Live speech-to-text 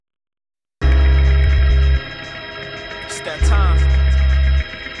that time.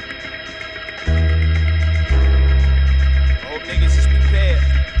 I hope niggas is prepared.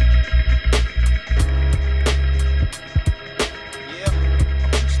 Yeah, a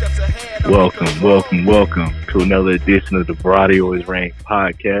few steps ahead. Welcome to another edition of the Variety Always Reigns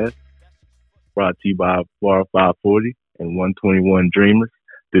podcast, brought to you by Bar 540 and 121 Dreamers.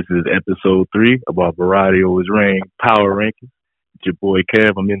 This is episode 3 of our Variety Always Reigns Power Ranking. It's your boy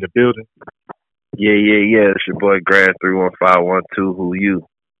Kev. I'm in the building. Yeah. It's your boy Grant 31512. Who you?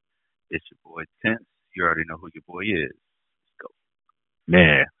 It's your boy Tense. You already know who your boy is. Let's go.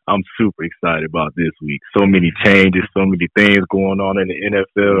 Man, I'm super excited about this week. So many changes, so many things going on in the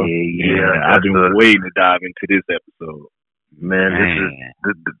NFL. Yeah. I've been waiting to dive into this episode. Man,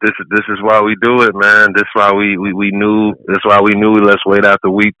 this is why we do it, man. This is why we knew. That's why we knew. Let's wait after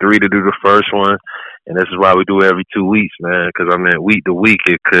week 3 to do the first one, and this is why we do it every 2 weeks, man. Because I mean, week to week,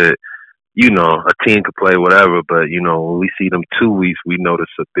 it could, a team could play whatever, but when we see them 2 weeks, we notice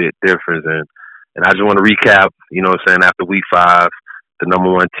a bit difference. And I just want to recap. After week 5, the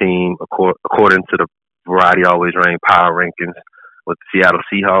number 1 team, according to the Variety Always Reign Power Rankings, was the Seattle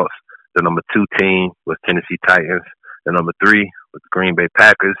Seahawks. The number 2 team was Tennessee Titans. The number 3 was the Green Bay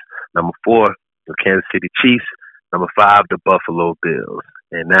Packers. Number 4, the Kansas City Chiefs. Number 5, the Buffalo Bills.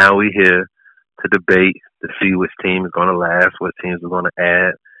 And now we're here to debate to see which team is going to last, what teams we're going to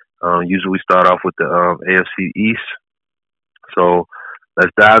add. Usually we start off with the AFC East. So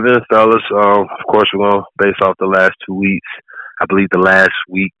let's dive in, fellas. Of course, we're going to base off the last 2 weeks. I believe the last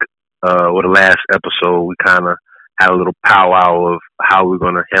week, or the last episode, we kind of had a little powwow of how we're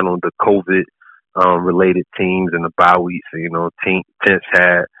going to handle the COVID related teams and the bye weeks. Tense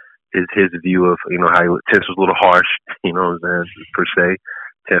had his view of, how Tense was a little harsh, per se.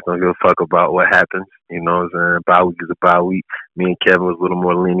 Tense don't give a fuck about what happens, Bye week is a bye week. Me and Kevin was a little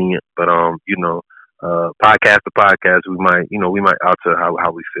more lenient, but podcast to podcast, we might alter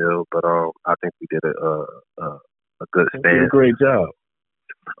how we feel, but I think we did a good stand. Great job.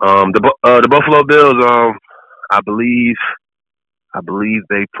 The Buffalo Bills, I believe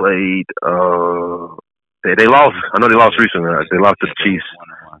they played. They lost. I know they lost recently. Right? They lost to the Chiefs.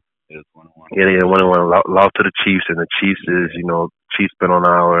 1-1. Yeah, 1-1. Lost to the Chiefs, and the Chiefs is, Chiefs been on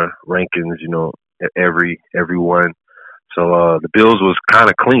our rankings, every one. So the Bills was kind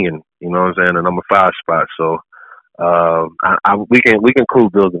of clinging, the number 5 spot. So we can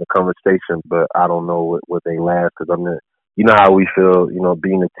include Bills in the conversation, but I don't know what they last, because how we feel,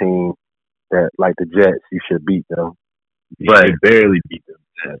 being a team that, like the Jets, you should beat them. But they barely beat them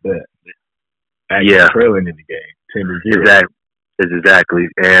at that. Yeah, trailing in the game, 10-0. Exactly.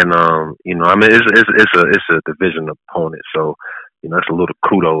 And it's a division opponent, so it's a little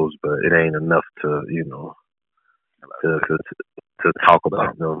kudos, but it ain't enough to to talk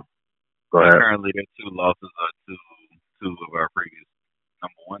about them. Go ahead. Currently, their 2 losses are two of our previous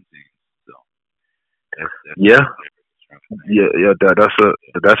number 1 teams. So that's yeah.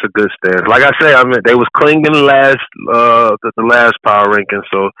 That's a good stand. Like I say, they was clinging the last power ranking.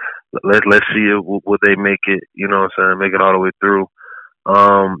 So let's see will they make it. Make it all the way through.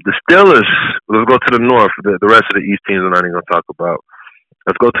 The Steelers. Let's go to the North. The rest of the East teams we're not even gonna talk about.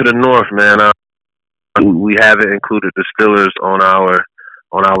 Let's go to the North, man. We haven't included the Steelers on our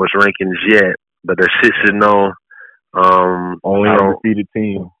rankings yet, but they're 6-0. Only undefeated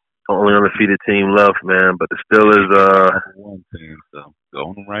team. Only undefeated team left, man. But the Steelers, one team, so go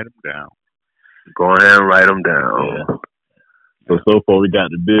on and write them down. Go ahead and write them down. Yeah. So far we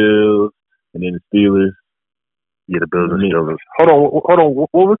got the Bills and then the Steelers. Yeah, the Bills and Steelers. Hold on. What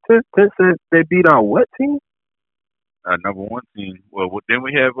was Tense said they beat our what team? Number 1 team. Well, then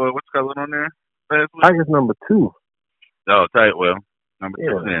we have what's colored on there? I guess number 2. Oh, tight. Well, number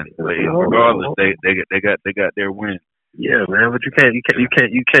 2 then. But regardless, they got their win. Yeah, man, but you can't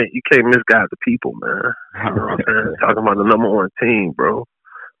misguide the people, man. You know what I'm saying? Talking about the number 1 team, bro.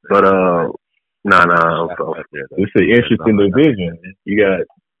 But nah. It's an interesting division. You got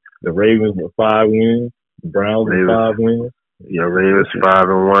the Ravens with 5 wins, the Browns with 5 wins. Yeah, Ravens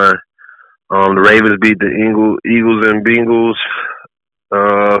 5-1. The Ravens beat the Eagles and Bengals.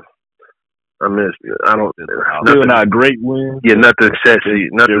 I don't. Still not great wins. Yeah, nothing sexy,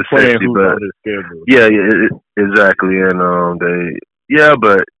 but yeah, exactly. And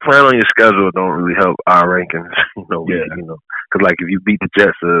but playing on your schedule don't really help our rankings. Because like if you beat the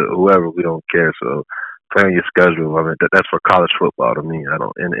Jets or whoever, we don't care. So playing your schedule, that's for college football to me. I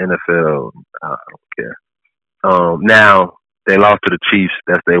don't. In the NFL, I don't care. Now they lost to the Chiefs.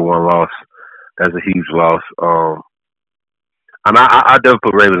 That's their 1 loss. That's a huge loss. I definitely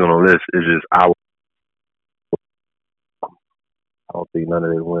put Ravens on the list. It's just I don't think none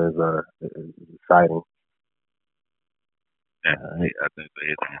of their wins are exciting. Yeah, I think so.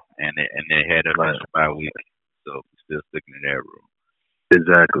 And they had a nice bye week, so still sticking to that rule.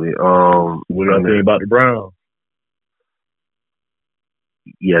 Exactly. What do I think about the Browns?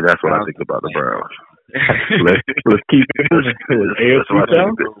 Yeah, that's what I think about the Browns. let's keep it moving. AFC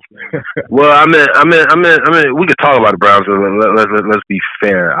South. Well, I mean, we could talk about the Browns. Let's be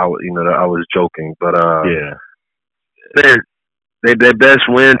fair. I was joking, but yeah, their best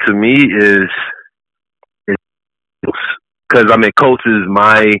win to me is because I mean, Colts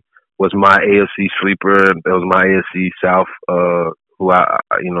was my AFC sleeper. That was my AFC South. Who I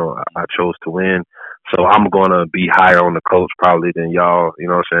chose to win. So I'm gonna be higher on the Colts probably than y'all. You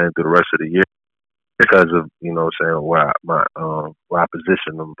know what I'm saying, through the rest of the year because of where I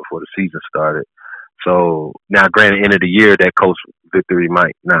positioned them before the season started. So now, granted, end of the year that Colts victory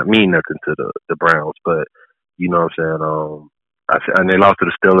might not mean nothing to the Browns, but you know what I'm saying. And they lost to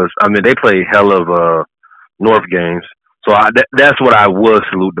the Steelers. I mean, they played hell of North games. So that's what I would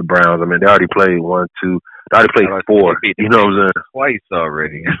salute the Browns. I mean, they already played 1, 2. They already played 4. You know what I'm saying? Twice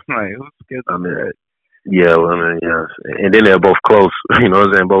already. Like, who's scared of that? Yeah, well, I mean, yeah. And then they're both close. You know what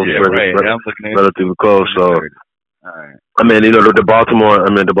I'm saying? Both relatively close. So, right. I mean, the Baltimore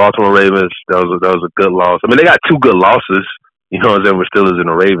Ravens, that was a good loss. I mean, they got 2 good losses. You know what I'm saying? We're Steelers and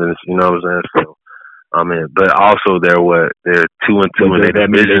the Ravens. You know what I'm saying? So, I mean, but also they're 2-2 in their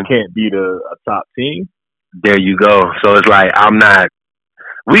division. They can't beat a top team. There you go. So it's like I'm not.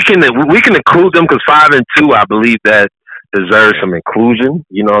 We can include them because 5-2, I believe that deserves some inclusion.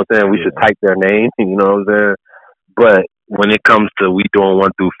 You know what I'm saying? We should type their name. You know what I'm saying? But when it comes to we doing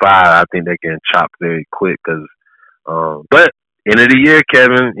 1 through 5, I think they're getting chopped very quick. Because, but end of the year,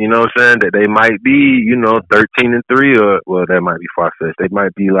 Kevin, you know what I'm saying? That they might be 13-3 or that might be far fetched. They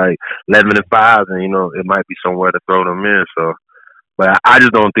might be like 11-5, and it might be somewhere to throw them in. So. But I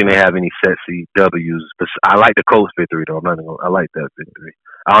just don't think they have any sexy W's. I like the Colts victory though. I like that victory.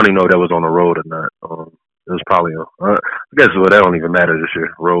 I don't even know if that was on the road or not. It was probably I guess that don't even matter this year.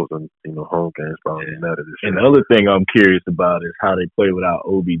 Roads and home games probably don't matter this year. And the other thing I'm curious about is how they play without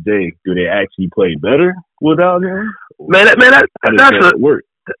OBJ. Do they actually play better without him? That's a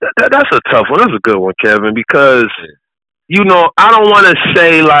tough one. That's a good one, Kevin, because. I don't want to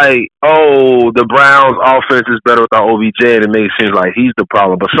say like, oh, the Browns' offense is better without OBJ, and it makes it seem like he's the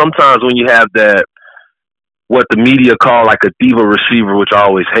problem. But sometimes when you have that, what the media call like a diva receiver, which I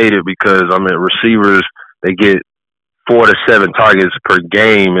always hated because, I mean, receivers, they get 4 to 7 targets per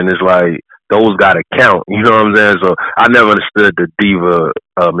game, and it's like, those got to count. You know what I'm saying? So I never understood the diva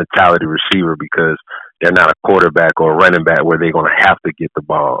mentality receiver because they're not a quarterback or a running back where they're going to have to get the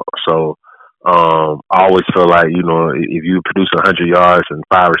ball. So, I always feel like, if you produce 100 yards and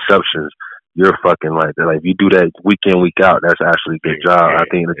 5 receptions, you're fucking like that. Like if you do that week in, week out, that's actually a good job. I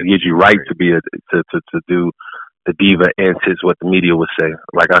think it gives you right to be to do the diva antics, what the media would say.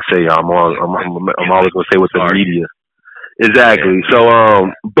 Like I say, I'm always gonna say what the media. Exactly. So,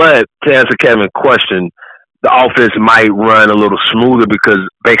 but to answer Kevin's question, the offense might run a little smoother because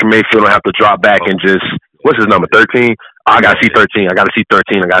Baker Mayfield don't have to drop back and just what's his number 13. I gotta see 13. I gotta see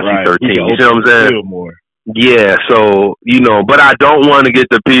 13. I gotta see 13. You see what I'm saying? Yeah. So but I don't want to get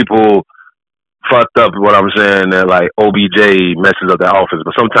the people fucked up. What I'm saying that like OBJ messes up the offense.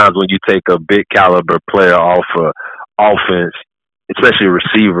 But sometimes when you take a big caliber player off offense, especially a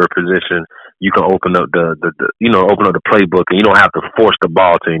receiver position, you can open up the playbook and you don't have to force the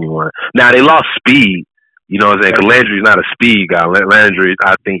ball to anyone. Now they lost speed. You know what I'm saying? Because Landry's not a speed guy. Landry,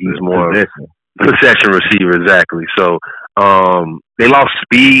 I think he's more. Possession receiver, exactly. So they lost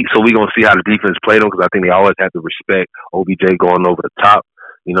speed, so we're going to see how the defense played them because I think they always have to respect OBJ going over the top.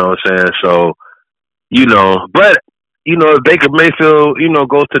 You know what I'm saying? So, but, if Baker Mayfield,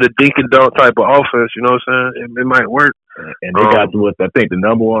 goes to the dink and dunk type of offense, you know what I'm saying? It might work. And they got the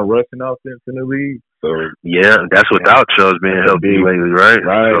number 1 rushing offense in the league. So yeah, that's without Chubbs being healthy lately, right?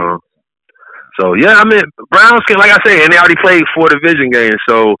 Right. So, yeah, I mean, Browns can, like I say, and they already played 4 division games,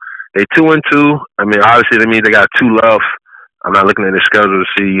 so they 2-2. I mean, obviously that means they got 2 left. I'm not looking at their schedule to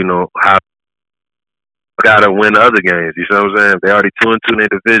see, how gotta win the other games. You see what I'm saying? They already 2-2 in their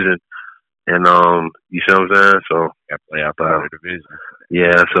division, and you see what I'm saying? So got to play outside of the division.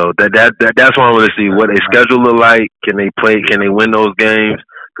 Yeah, so that's what I want to see. What their schedule look like? Can they play? Can they win those games?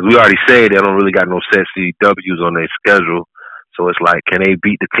 Because we already said they don't really got no sexy W's on their schedule. So it's like, can they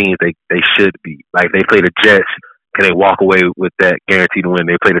beat the teams they should beat? Like they play the Jets. Can they walk away with that guaranteed to win?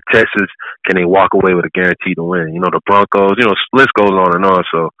 They play the Texans. Can they walk away with a guaranteed to win? The Broncos. List goes on and on.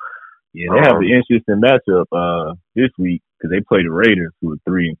 So yeah, they have an interesting matchup this week because they play the Raiders, who are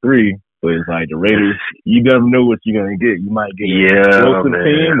 3-3. But it's like the Raiders, you never know what you're gonna get. You might get a closer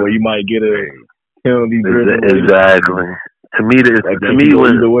team, or you might get a penalty. Exactly. To me,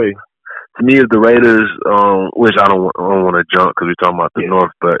 either way. To me, if the Raiders, which I don't want to jump because we're talking about the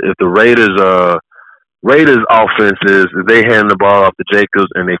North, but if the Raiders offense is if they hand the ball off to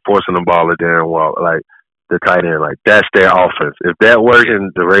Jacobs and they forcing the ball to Darren Waller, like the tight end, like that's their offense. If that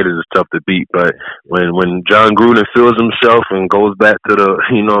working, the Raiders is tough to beat. But when John Gruden feels himself and goes back to the,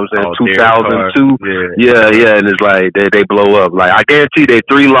 you know what I'm saying, 2002, and it's like they blow up. Like I guarantee they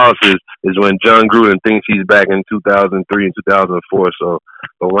 3 losses is when John Gruden thinks he's back in 2003 and 2004. So,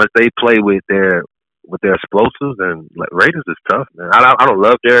 but once they play with their explosives, and like Raiders is tough, man. I don't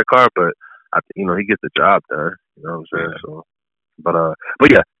love Derek Carr, but he gets the job done. You know what I'm saying? Yeah. So,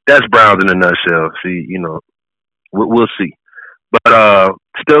 but yeah, that's Browns in a nutshell. See, we'll see. But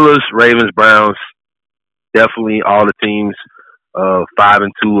Steelers, Ravens, Browns, definitely all the teams 5-2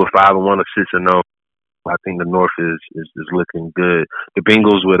 or 5-1 or 6-0. I think the North is looking good. The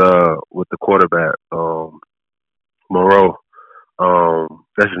Bengals with the quarterback Moreau,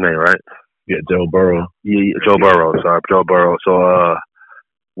 that's his name, right? Yeah, Joe Burrow. Yeah, Joe Burrow. Sorry, Joe Burrow. So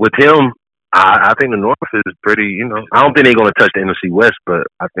with him, I think the North is pretty. I don't think they're going to touch the NFC West, but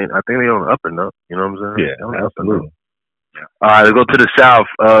I think they're on the up and up. You know what I'm saying? Yeah, absolutely. Yeah. All right, let's go to the South.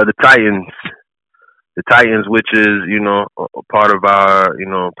 The Titans, which is a part of our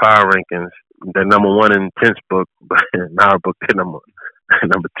power rankings. They're number 1 in Tent's book, but in our book they're number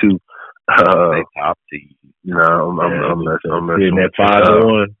 2. They top team. No, I'm messing. That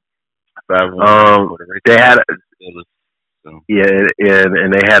 5-1. 5-1. They had.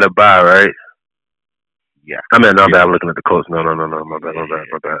 And they had a bye, right? Yeah. I'm looking at the Colts. No, my bad.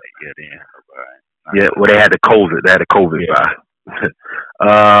 Yeah, they had a bye. Yeah, well, they had the COVID. They had a COVID bye.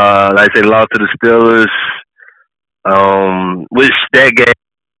 Like I said, lost to the Steelers. Which that game,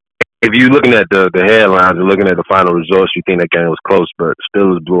 if you're looking at the headlines and looking at the final results, you think that game was close, but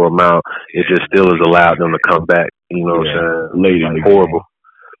Steelers blew them out. It just Steelers allowed them to come back. You know what I'm saying? Late in the horrible. Game.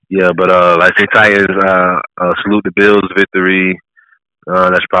 Yeah, but like I say, Titans salute the Bills victory.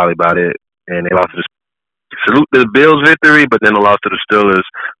 That's probably about it. And they lost to salute the Bills victory, but then they lost to the Steelers,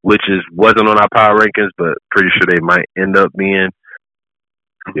 which wasn't on our power rankings, but pretty sure they might end up being.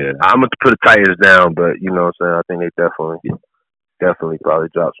 Yeah, I'm going to put the Titans down, but you know what I'm saying? I think they definitely probably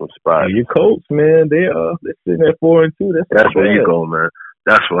drop some spots. Your Colts, man, they're sitting at 4-2. That's where you go, man.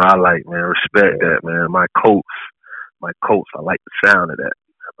 That's what I like, man. Respect that, man. My Colts, I like the sound of that.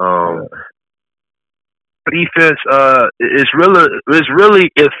 Defense, it's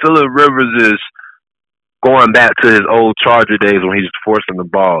really if Phillip Rivers is going back to his old Charger days when he's forcing the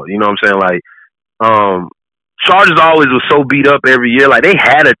ball. You know what I'm saying? Like, Chargers always was so beat up every year. Like they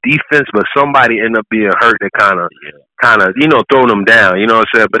had a defense, but somebody ended up being hurt that kind of throwing them down. You know what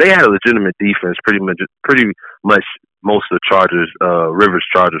I'm saying? But they had a legitimate defense, pretty much most of the Chargers, Rivers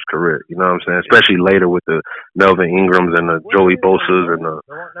Chargers career. You know what I'm saying? Especially later with the Melvin Ingrams and the Joey Bosa's and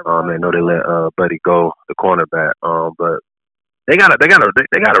I know they let Buddy go, the cornerback. But they got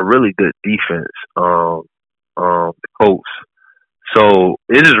a really good defense. The Colts. So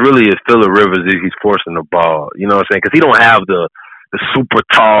it is really if Phillip Rivers if he's forcing the ball. You know what I'm saying? Because he don't have the super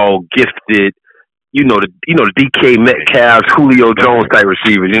tall, gifted. The DK Metcalf, Julio Jones type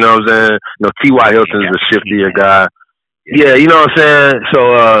receivers. You know what I'm saying? T.Y. Hilton is a shiftier guy. Yeah, you know what I'm saying? So,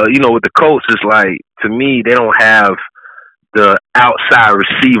 with the Colts, it's like, to me, they don't have the outside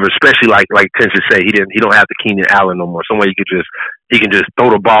receiver, especially like Tench say, he don't have the Keenan Allen no more. Somewhere he can just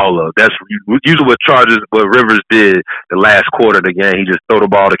throw the ball up. That's usually what Rivers did the last quarter of the game. He just throw the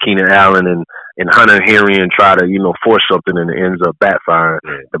ball to Keenan Allen and Hunter Henry and try to, force something and it ends up backfiring.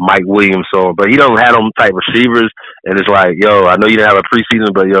 The Mike Williams. So, but he don't have them type receivers. And it's like, yo, I know you didn't have a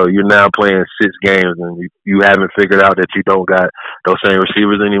preseason, but yo, you're now playing 6 games and you haven't figured out that you don't got those same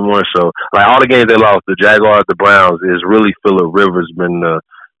receivers anymore. So, like all the games they lost, the Jaguars, the Browns, is really Phillip Rivers been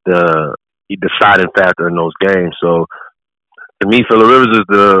the deciding factor in those games. So, to me, Phillip Rivers is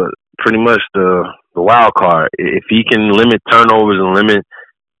pretty much the wild card. If he can limit turnovers and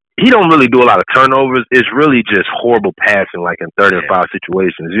he don't really do a lot of turnovers. It's really just horrible passing, like in 3rd and 5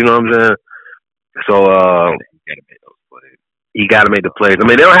 situations. You know what I'm saying? So he got to make the plays. I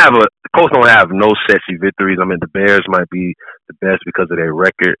mean, the Colts don't have no sexy victories. I mean, the Bears might be the best because of their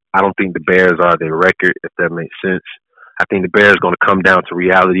record. I don't think the Bears are their record, if that makes sense. I think the Bears going to come down to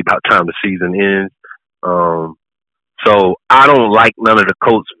reality about time the season ends. So I don't like none of the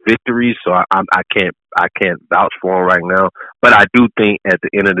Colts' victories, so I can't vouch for them right now. But I do think at the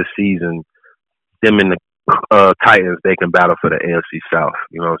end of the season, them and the Titans, they can battle for the AFC South.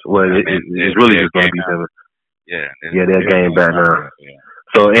 You know, it's really just going to be them. Yeah, they're game back now. Yeah.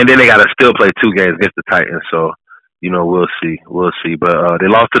 So and then they got to still play 2 games against the Titans. So we'll see. But they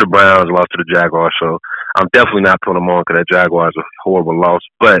lost to the Browns, lost to the Jaguars. So I'm definitely not putting them on because that Jaguars are a horrible loss.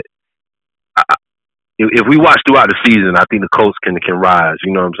 But if we watch throughout the season, I think the Colts can rise.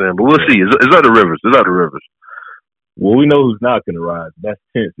 You know what I'm saying? But we'll see. It's other rivers. There's other rivers. Well, we know who's not going to rise. That's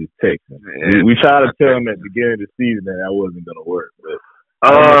Tennessee's Texans. We tried to tell him at the beginning of the season that wasn't going to work. But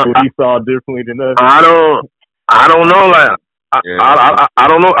he saw differently than us. I don't know. Like I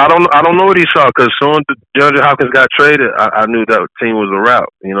don't know. I don't know what he saw because soon DeAndre Hopkins got traded, I knew that team was a wrap.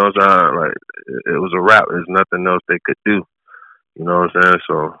 You know what I'm saying? Like it was a wrap. There's nothing else they could do. You know what I'm saying?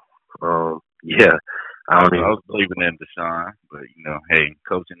 So yeah. I was believing in Deshaun, but hey,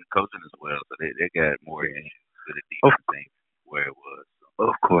 coaching as well. So they got more issues with the defense thing where it was. So.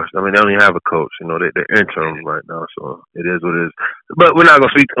 Of course, I mean they don't even have a coach. They're interim right now, so it is what it is. But we're not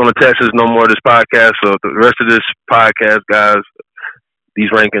gonna speak on the Texans no more this podcast. So the rest of this podcast, guys,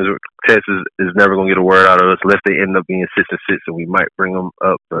 these rankings, Texas is never gonna get a word out of us unless they end up being 6-6, and we might bring them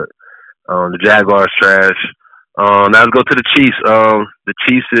up. But the Jaguars trash. Now let's go to the Chiefs. The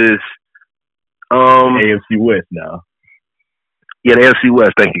Chiefs is. AFC West now. Yeah, the AFC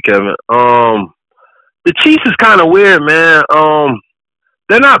West. Thank you, Kevin. The Chiefs is kind of weird, man.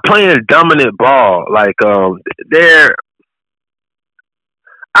 They're not playing dominant ball. Like, they're.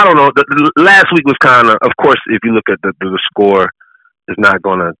 I don't know. The last week was kind of course, if you look at the score, it's not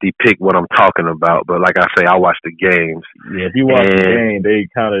going to depict what I'm talking about. But like I say, I watch the games. Yeah, if you watch the game, they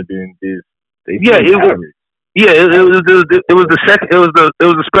kind of didn't. Yeah, it was the second. It was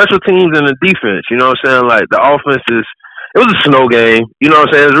the special teams and the defense. You know what I'm saying? Like the offense it was a snow game. You know what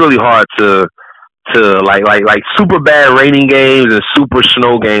I'm saying? It's really hard to like super bad raining games and super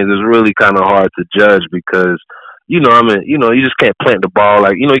snow games is really kind of hard to judge because you just can't plant the ball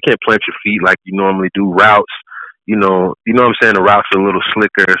like you can't plant your feet like you normally do. Routes, you know what I'm saying? The routes are a little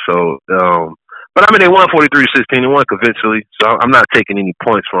slicker. So, but I mean they won 43-16. They won convincingly. So I'm not taking any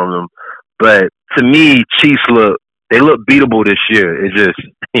points from them. But to me, Chiefs look beatable this year. It just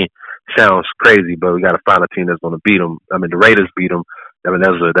sounds crazy, but we got to find a team that's going to beat them. I mean, the Raiders beat them. I mean,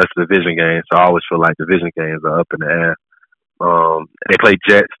 that's a division game, so I always feel like division games are up in the air. They play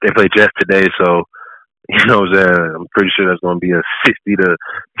Jets. They play Jets today, so you know what I'm saying. I'm pretty sure that's going to be a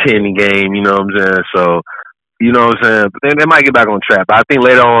 60-10 game. You know what I'm saying. So you know what I'm saying. But they might get back on track. But I think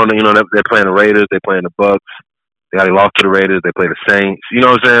later on, they're playing the Raiders. They're playing the Bucks. They got lost to the Raiders. They play the Saints. You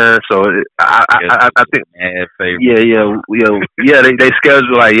know what I'm saying? So I think, they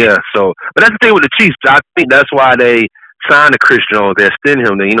schedule So, but that's the thing with the Chiefs. I think that's why they signed Chris Jones. They extend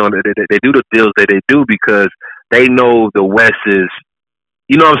him. They do the deals that they do because they know the West is.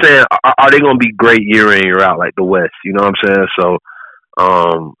 You know what I'm saying? Are they going to be great year in year out like the West? You know what I'm saying? So,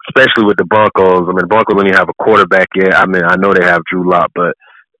 especially with the Broncos. I mean, the Broncos don't even have a quarterback yet. I mean, I know they have Drew Lock, but.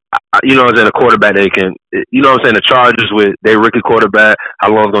 You know what I'm saying? A quarterback they can, you know what I'm saying? The Chargers with their rookie quarterback, how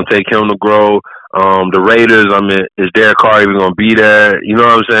long it's going to take him to grow? The Raiders, I mean, is Derek Carr even going to be there? You know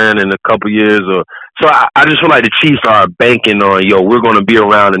what I'm saying? In a couple years? So I just feel like the Chiefs are banking on, we're going to be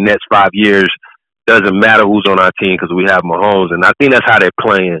around the next 5 years. Doesn't matter who's on our team because we have Mahomes. And I think that's how they're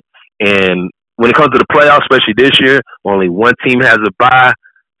playing. And when it comes to the playoffs, especially this year, only one team has a bye.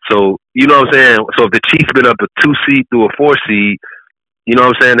 So, you know what I'm saying? So if the Chiefs been up a 2 seed through a 4 seed, you know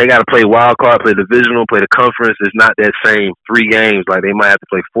what I'm saying? They got to play wild card, play divisional, play the conference. It's not that same 3 games. Like, they might have to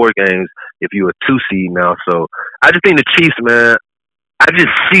play 4 games if you're a 2 seed now. So, I just think the Chiefs, man, I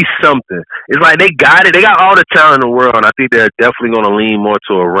just see something. It's like they got it. They got all the talent in the world, and I think they're definitely going to lean more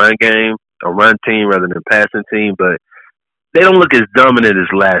to a run game, a run team rather than a passing team. But they don't look as dominant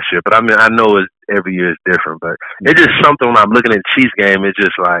as last year. But, I mean, I know every year is different. But it's just something when I'm looking at the Chiefs game, it's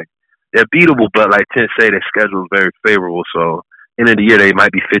just like they're beatable, but like Tim say, their schedule is very favorable. So, end of the year they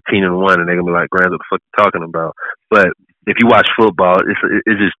might be 15-1, and they're gonna be like, "Grand, what the fuck you talking about?" But if you watch football,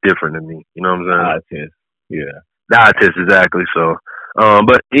 it's just different to me. You know what I'm saying? The eye test, exactly. So,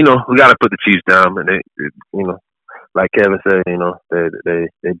 but we gotta put the Chiefs down, and they, like Kevin said,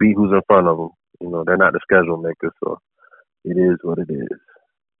 they beat who's in front of them. They're not the schedule makers, so it is what it is.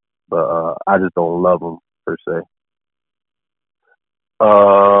 But I just don't love them per se.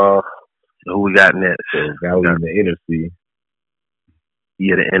 Who we got next? So that was in the NFC.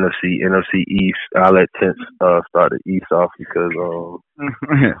 Yeah, the NFC East. I'll let Tense start the East off because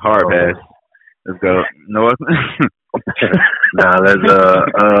hard pass. Let's go North. Nah, let's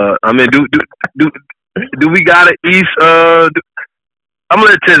I mean, do we got an East? I'm gonna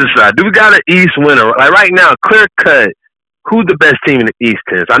let Tense decide. Do we got an East winner? Like right now, clear cut. Who's the best team in the East?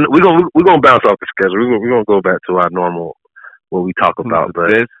 Tense. We're gonna bounce off the schedule. We're gonna go back to our normal what we talk about,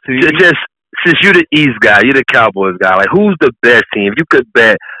 but just. Since you're the East guy, you're the Cowboys guy, like who's the best team? If you could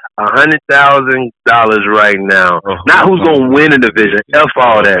bet $100,000 right now. Not who's gonna win a division. F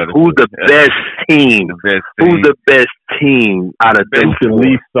all that. Who's the best team? Who's the best team out of them? The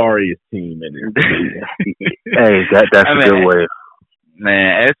least sorriest team in it. Hey, that's a good way.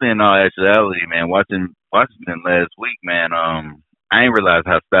 Man, actually, in all actuality, man, watching them last week, man, I didn't realize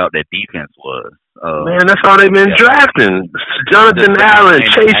how stout that defense was. Man, that's all they've been drafting. Jonathan Allen,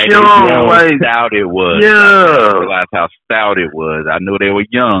 Chase Young, like stout it was. Yeah, I didn't realize how stout it was. I knew they were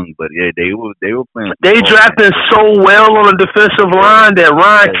young, but yeah, they were playing. They drafted so well on the defensive line that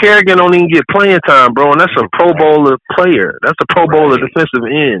Ryan Kerrigan don't even get playing time, bro. And that's a Pro Bowler player. That's a Pro Bowler defensive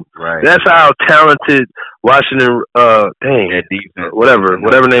end. Right. That's how talented Washington. That defense, whatever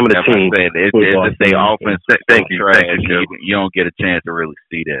name of the team. It's just they offense. Thank you. You don't get a chance to really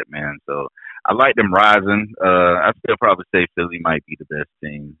see that, man. So I like them rising. I still probably say Philly might be the best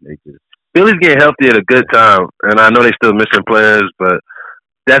team. Philly's getting healthy at a good time, and I know they still missing players, but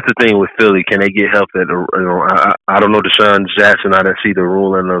that's the thing with Philly. Can they get healthy? I don't know Deshaun Jackson. I didn't see the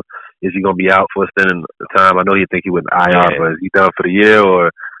ruling of is he going to be out for a extended time. I know you think he went IR, but is he done for the year or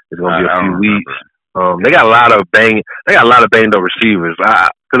is it going to be a few weeks? They got a lot of banged up receivers.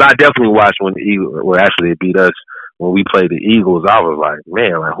 Because I definitely watched when the Eagles, well, actually it beat us when we played the Eagles. I was like,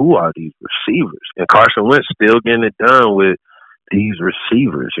 man, like who are these receivers? And Carson Wentz still getting it done with these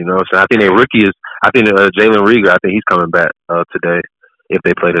receivers, you know. So I think their rookie is. I think Jalen Reagor. I think he's coming back today if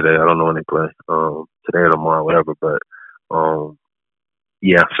they play today. I don't know when they play today or tomorrow, whatever. But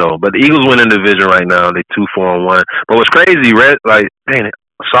yeah. So, but the Eagles winning the division right now. They 2-4-1. But what's crazy, dang it.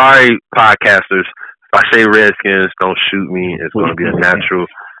 Sorry, podcasters. If I say Redskins, don't shoot me. It's going to be a natural.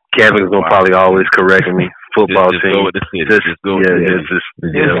 Kevin's going to probably always correct me. Football just team. Go with the city.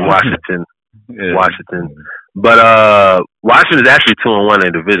 Washington. Washington. But Washington is actually 2-1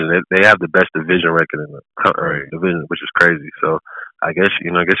 in the division. They have the best division record in the division, which is crazy. So I guess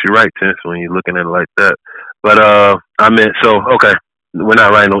you're right, Tense, when you're looking at it like that. But okay, we're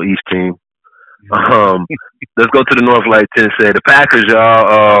not right on East team. Let's go to the North, like Tense said. The Packers,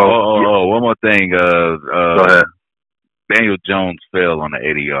 y'all. One more thing. Go ahead. Daniel Jones fell on the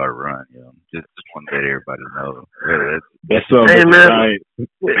 80-yard run. You know, just want to let everybody know. That's something. Hey, man.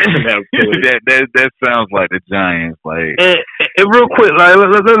 that sounds like the Giants. Like, and real quick, like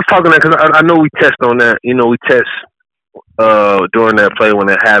let's talk on that because I know we test on that. You know, we test during that play when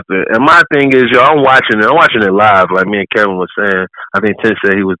it happened. And my thing is, I'm watching it live. Like me and Kevin was saying, I think Tim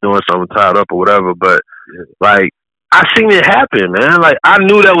said he was doing something tied up or whatever. But like, I seen it happen, man. Like I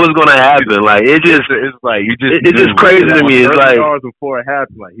knew that was gonna happen. Like it's just crazy to me. It's like hours before it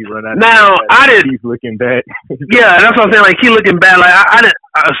happened, like he run out. Now I didn't. He's looking back. Yeah, that's what I'm saying. Like he looking back. Like I didn't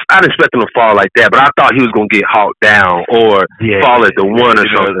expect him to fall like that, but I thought he was gonna get hawked down or fall at the one or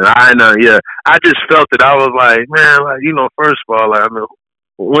something. I just felt it. I was like, man, like first of all, like I mean,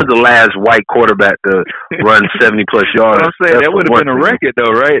 when's the last white quarterback to run 70+ yards? I'm saying that would have been a record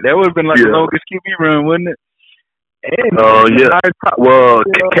though, right? That would have been like the longest QB run, wouldn't it? Well,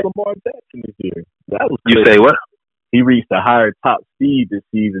 Lamar Jackson this year. That was you say what? He reached a higher top speed this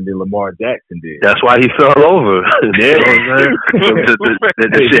season than Lamar Jackson did. That's why he fell over. Yeah, the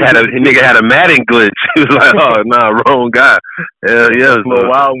shit nigga had a Madden glitch. He was like, "Oh no, wrong guy." Yeah. So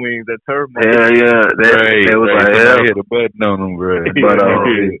Wild Wings, that turf. Yeah. It was like, hit a button on them, bro. But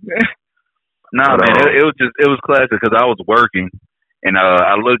man, it was classic because I was working. And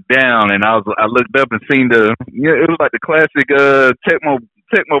I looked down and I looked up and seen it was like the classic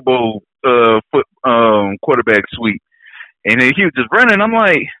Tecmo Bowl quarterback sweep. And then he was just running. I'm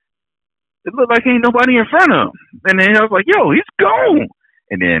like, it looked like ain't nobody in front of him. And then I was like, yo, he's gone.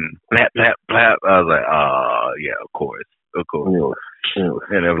 And then blap, blap, blap. I was like, yeah, of course.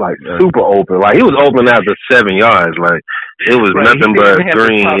 And it was like super open. Like he was open after 7 yards. Like it was nothing but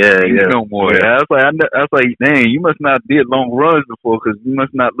green. Yeah. No more. Yeah. I was like, dang, you must not did long runs before because you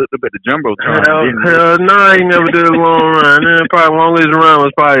must not looked up at the jumbotron. Hell no, he never did a long run. Probably longest run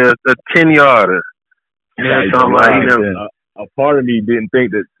was probably a 10-yarder. A part of me didn't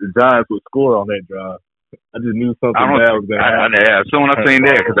think that the Giants would score on that drive. I just knew something bad was going to happen. As soon as I seen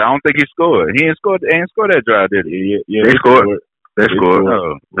that, because I don't think he scored. He ain't scored that drive, did he? Yeah, they scored. They scored.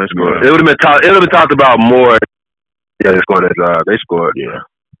 It would have been talked about more. Yeah, they scored that drive. They scored. Yeah,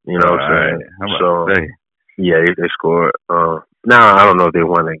 you know what I'm saying. They scored. Now I don't know if they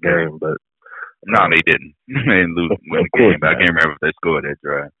won that game, but no, they didn't. They didn't win the game. But I can't remember if they scored that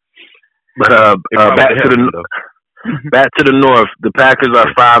drive. But back to the North. The Packers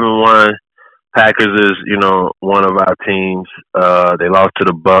are 5-1. Packers is, one of our teams. They lost to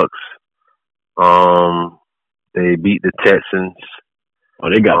the Bucks. They beat the Texans. Oh,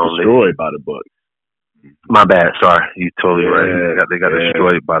 they got destroyed by the Bucks. My bad. Sorry, you totally right. They got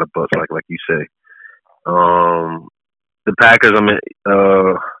destroyed by the Bucks, like you say. The Packers. I mean,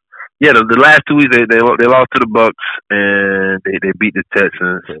 the last 2 weeks they lost to the Bucks and they beat the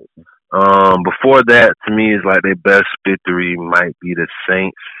Texans. Before that, to me, is like their best victory might be the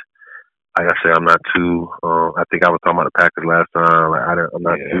Saints. Like I said, I'm not too. I think I was talking about the Packers last time. Like I'm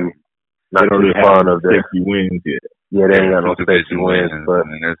not too. Not too fond of that. Wins yet. Yeah, they ain't got no safety wins, but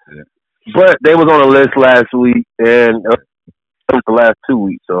that's it. But they was on the list last week, and it was the last 2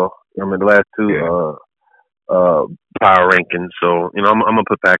 weeks. So I mean, the last two power rankings. So I'm gonna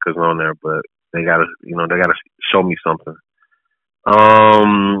put Packers on there, but they gotta show me something.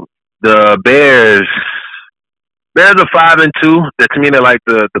 The Bears are 5-2. That to me, they're like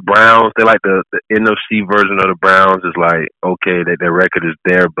the Browns. They're like the NFC version of the Browns. Is like okay, that their record is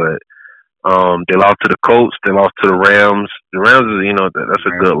there, but. They lost to the Colts. They lost to the Rams. The Rams is, that's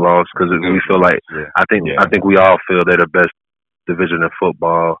a good loss because we feel like I think we all feel they're the best division in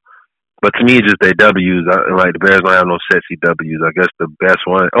football. But to me, it's just their W's. Like the Bears don't have no sexy W's. I guess the best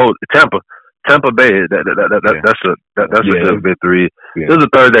one. Oh, Tampa Bay. That's a good victory. Yeah. This is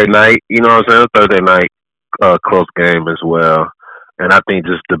a Thursday night. You know what I'm saying? A Thursday night close game as well. And I think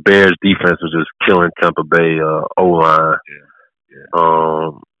just the Bears defense was just killing Tampa Bay O-line.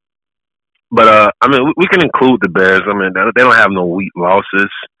 Yeah. But I mean, we can include the Bears. I mean, they don't have no weak losses,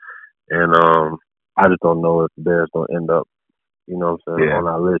 and I just don't know if the Bears don't end up, on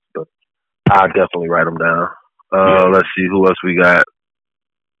our list. But I'll definitely write them down. Let's see who else we got.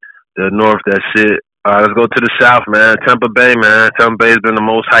 The North. That's it. Let's go to the South, man. Tampa Bay, man. Tampa Bay has been the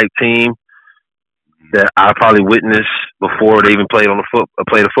most hyped team that I probably witnessed before they even played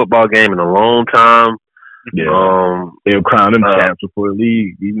a football game in a long time. Yeah, they'll crown them champs before the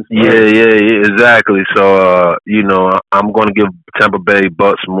league. Yeah, exactly. So, I'm going to give Tampa Bay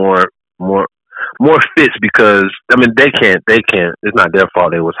Bucks more fits because I mean they can't. It's not their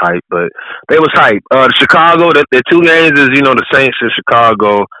fault. They was hyped, but they was hyped. Chicago, the 2 games is the Saints in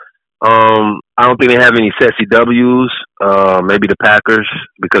Chicago. I don't think they have any sexy W's. Maybe the Packers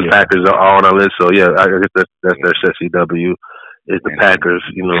because Packers are all on our list. So yeah, I guess that's their sexy W. Is the Packers?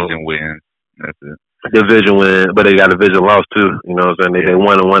 Division win. That's it. Division win, but they got a division loss too. You know what I'm saying? They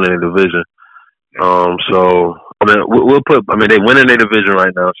won in the division. So I mean, we'll put. I mean, they win in their division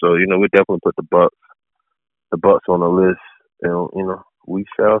right now. So we definitely put the Bucks on the list, and we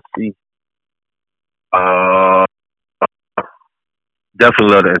shall see.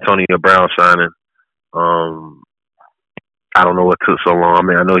 Definitely love the Antonio Brown signing. I don't know what took so long. I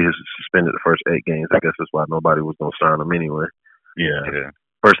mean, I know he was suspended the first 8 games. I guess that's why nobody was gonna sign him anyway. Yeah.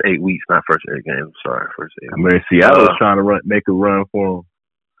 First 8 weeks, not first 8 games. Sorry, first 8. I mean, Seattle was trying to make a run for him.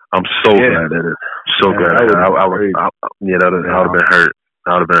 I'm so glad that it. So glad. I would have been hurt.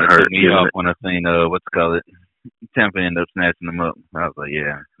 I would have been hurt. Me off when I seen Tampa ended up snatching them up. I was like,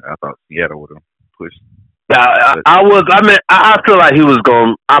 yeah, I thought Seattle would have pushed. I feel like he was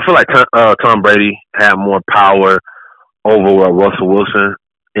going. I feel like Tom Brady had more power over Russell Wilson,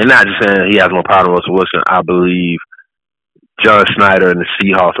 and not just saying he has more power than Russell Wilson. I believe John Schneider and the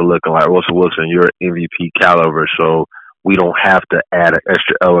Seahawks are looking like Russell Wilson. You're MVP caliber, so we don't have to add an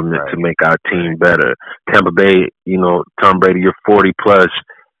extra element to make our team better. Tampa Bay, Tom Brady, you're 40 plus,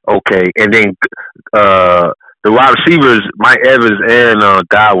 okay, and then the wide receivers, Mike Evans and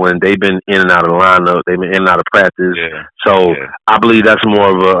Godwin, they've been in and out of the lineup. They've been in and out of practice. Yeah. So I believe that's more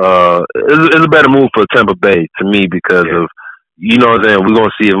of it's a better move for Tampa Bay to me because of, what I'm saying, we're going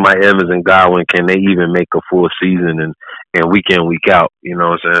to see if Mike Evans and Godwin, can they even make a full season and week in, week out. You know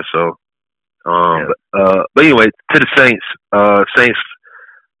what I'm saying? So, but anyway, to the Saints. Saints,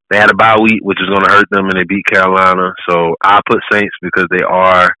 they had a bye week, which is going to hurt them, and they beat Carolina. So I put Saints because they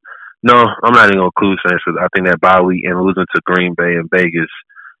are. No, I'm not even going to include Saints because I think that bye week and losing to Green Bay and Vegas.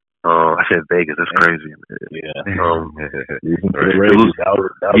 I said Vegas. That's crazy. Yeah. That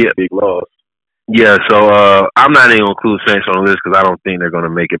was a big loss. Yeah, so I'm not even going to include Saints on the list because I don't think they're going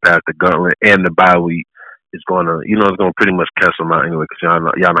to make it past the gauntlet, and the bye week is going to, it's going to pretty much cancel them out anyway because y'all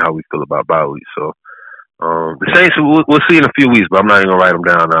know how we feel about bye week. So the Saints, we'll see in a few weeks, but I'm not even going to write them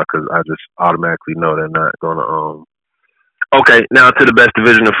down now because I just automatically know they're not going to. Okay, now to the best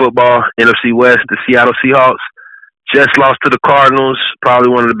division in football, NFC West, the Seattle Seahawks just lost to the Cardinals, probably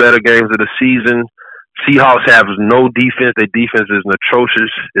one of the better games of the season. Seahawks have no defense. Their defense is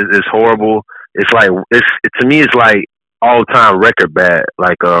atrocious. It's horrible. It's like to me, it's like all-time record bad.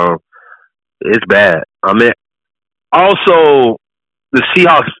 Like it's bad. I mean, also the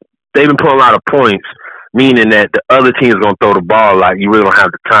Seahawks, they've been putting a lot of points, meaning that the other team is going to throw the ball. Like you really don't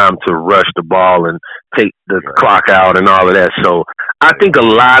have the time to rush the ball and take the clock out and all of that. So I think a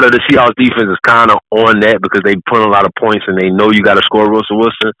lot of the Seahawks defense is kind of on that because they put a lot of points and they know you got to score Russell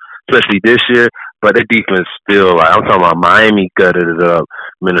Wilson, especially this year. But their defense still, like, I'm talking about Miami gutted it up,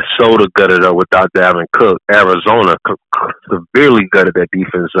 Minnesota gutted it up without Dalvin Cook, Arizona severely gutted that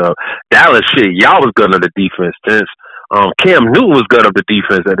defense up. Dallas, shit, y'all was gutting the defense since Cam Newton was gutting up the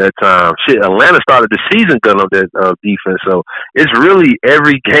defense at that time. Shit, Atlanta started the season gutting up that defense. So it's really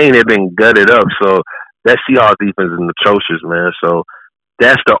every game they've been gutted up. So that Seahawks defense is atrocious, man. So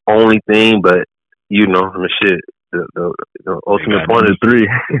that's the only thing. But, you know, I mean, shit. The ultimate point is 3.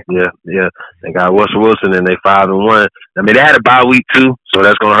 yeah. They got Russell Wilson and they 5-1. I mean, they had a bye week too, so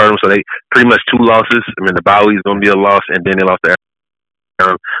that's gonna hurt them. So they pretty much 2 losses. I mean, the bye week is gonna be a loss, and then they lost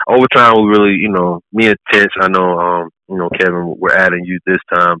to overtime. We really, you know, me and Tench, I know, you know, Kevin, we're adding you this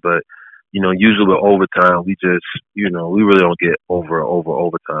time, but you know, usually with overtime, we just, you know, we really don't get over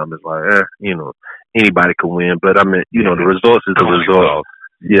overtime. It's like, you know, anybody can win, but I mean, you know, the result is the result.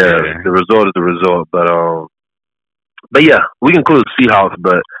 Yeah, the result is the result, But yeah, we can include the Seahawks,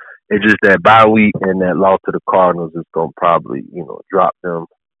 but it's just that bye week and that loss to the Cardinals is gonna probably, you know, drop them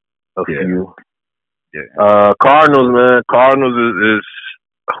a few. Yeah. Cardinals, man. Cardinals is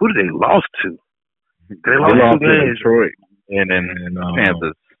who did they lost to? They lost to Detroit and then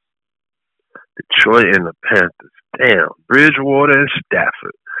Panthers. Detroit and the Panthers. Damn, Bridgewater and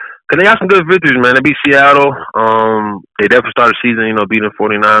Stafford. Cause they got some good victories, man. They beat Seattle. They definitely started the season, you know, beating the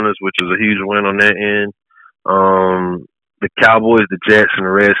 49ers, which is a huge win on their end. The Cowboys, the Jets, and the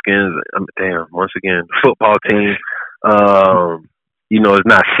Redskins. Damn, once again, football team. You know, it's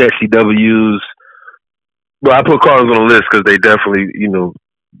not sexy W's. But I put Cardinals on the list because they definitely, you know,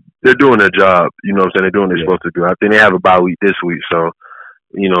 they're doing their job. You know what I'm saying? They're doing what they're supposed to do. I think they have a bye week this week, so,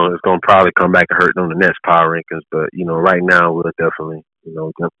 you know, it's going to probably come back and hurt them in the next power rankings. But, you know, right now, we'll definitely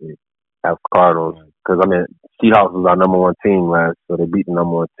have Cardinals. Because, I mean, Seahawks was our number 1 team last, so they beat the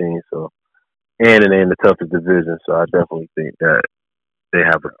number 1 team, so. And they're in the toughest division, so I definitely think that they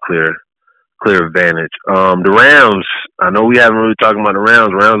have a clear advantage. The Rams, I know we haven't really talked about the Rams.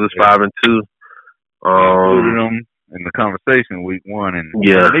 Rams is 5-2. Included them in the conversation week 1, and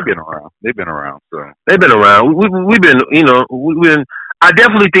they've been around. So they've been around. We've been, you know, I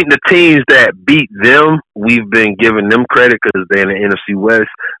definitely think the teams that beat them, we've been giving them credit because they're in the NFC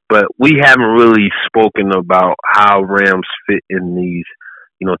West, but we haven't really spoken about how Rams fit in these,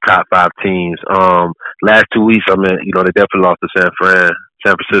 you know, top 5 teams. Last 2 weeks, I mean, you know, they definitely lost to San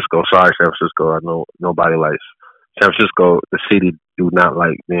Francisco. Sorry, San Francisco. I know nobody likes San Francisco. The city do not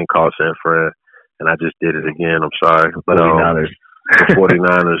like being called San Fran, and I just did it again. I'm sorry, but the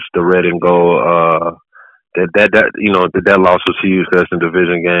 49ers, the red and gold. That you know that loss was huge. That's a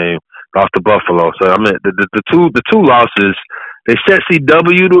division game. Lost to Buffalo. So I mean, the two losses. They set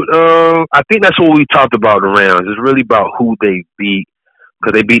CW. I think that's what we talked about the Rams. It's really about who they beat.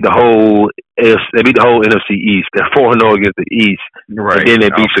 Because they beat the whole NFC East. They're 4-0 against the East, right? And then they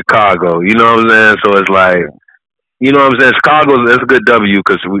beat Chicago. You know what I'm saying? So it's like, you know what I'm saying? That's a good W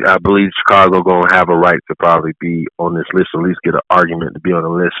because I believe Chicago gonna have a right to probably be on this list, or at least get an argument to be on the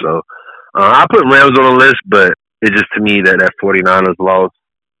list. So I put Rams on the list, but it's just to me that 49ers loss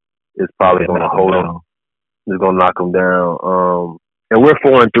is probably gonna hold them. It's gonna knock them down. And we're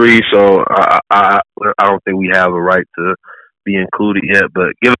 4-3, so I don't think we have a right to be included yet,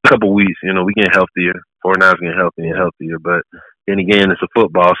 but give it a couple weeks, you know, we get healthier. 49ers get healthier and healthier, but then again, it's a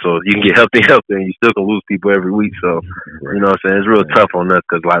football, so you can get healthy, and you still can lose people every week. So, you know what I'm saying? It's real tough on us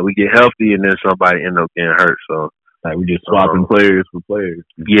because, like, we get healthy and then somebody end up getting hurt. So, like, we just swapping players for players.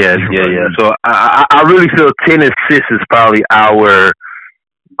 Yeah. So, I really feel 10-6 is probably our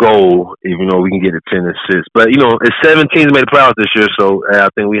goal, even though we can get to 10-6. But, you know, it's 7 teams made the playoffs this year, so I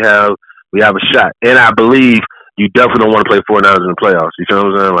think we have a shot. And I believe you definitely don't want to play 49ers in the playoffs. You know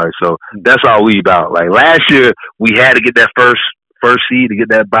what I'm saying? Like, so that's all we about. Like, last year, we had to get that first seed to get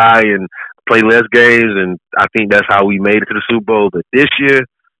that bye and play less games, and I think that's how we made it to the Super Bowl. But this year,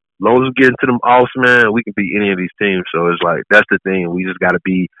 as long as we get into them offs, man, we can beat any of these teams. So it's like, that's the thing. We just got to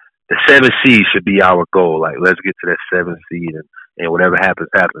be, the 7th seed should be our goal. Like, let's get to that 7th seed, and whatever happens,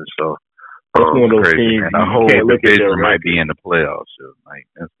 happens. So, that's one of those teams. The whole division might be in the playoffs. So, like,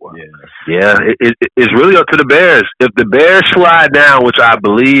 that's why. Yeah. It's really up to the Bears. If the Bears slide down, which I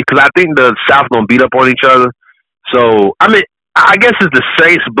believe, because I think the South gonna beat up on each other. So I mean, I guess it's the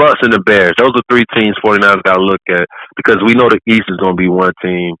Saints, Bucks, and the Bears. Those are 3 teams 49ers got to look at because we know the East is gonna be one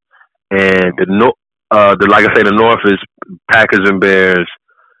team, and like I say, the North is Packers and Bears.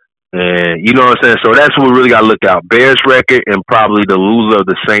 And you know what I'm saying? So that's what we really got to look out. Bears record and probably the loser of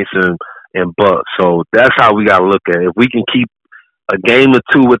the Saints and Bucks. So that's how we got to look at it. If we can keep a game or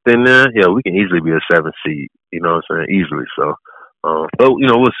 2 within there, yeah, we can easily be a 7th seed. You know what I'm saying? Easily. So But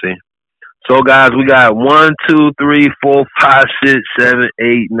we'll see. So guys, we got 1, 2, 3, 4, 5, 6, 7,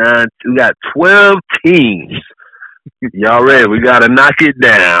 8, 9. We got 12 teams. Y'all ready? We gotta knock it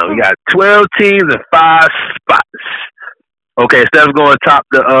down. We got 12 teams and 5 spots. Okay, instead of going top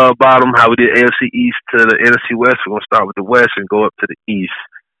to bottom, how we did AFC East to the NFC West, we're gonna start with the West and go up to the East.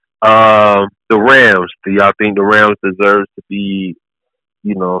 The Rams. Do y'all think the Rams deserve to be,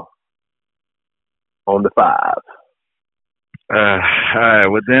 on the 5? All right,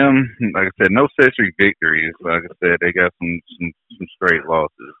 with them, like I said, no century victories. Like I said, they got some straight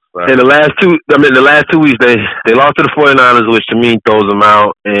losses. In the last 2 weeks, they lost to the 49ers, which to me throws them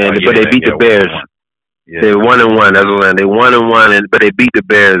out, but they beat the Bears. They 1-1. That's what they 1-1, but they beat the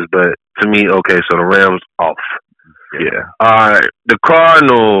Bears. But to me, okay, so the Rams off. Yeah. All right, the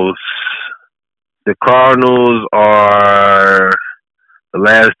Cardinals. The Cardinals are the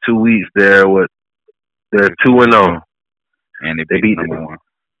last 2 weeks. They're 2-0. And they beat number 1.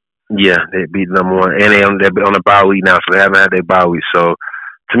 Yeah, they beat number 1, and they're on a bye week now, so they haven't had their bye week. So,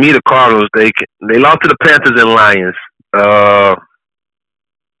 to me, the Cardinals they lost to the Panthers and Lions. 2-0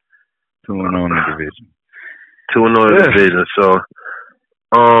 in the division. 2-0 in the division. So,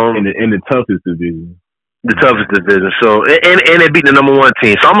 in the toughest division. The toughest division. So, and they beat the number 1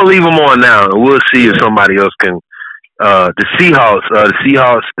 team. So I'm gonna leave them on now, and we'll see if somebody else can. The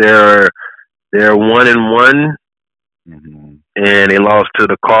Seahawks. They're 1-1. Mm-hmm. And they lost to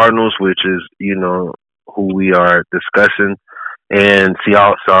the Cardinals, which is, who we are discussing. And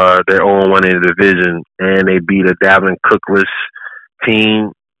Seahawks they're 0-1 in the division, and they beat a Dalvin Cookless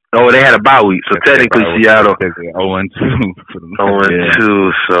team. Oh, they had a bye week, so technically Seattle 0-2.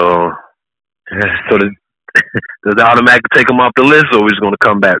 0-2. So does it automatically take them off the list, or are we just going to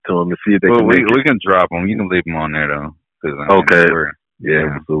come back to them and see if they can? We can drop them. You can leave them on there though. Okay.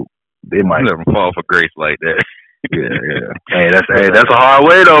 So they might never fall for grace like that. Yeah. Hey, that's a hard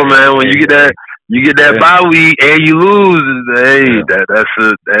way though, man. When you get that bye week and you lose,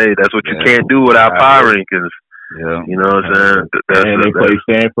 that's what you can't do without power rankings. Yeah. You know what I'm saying? And they play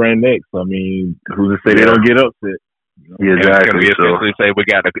San Fran next. I mean, who's to say they don't get upset? Yeah, exactly. We essentially say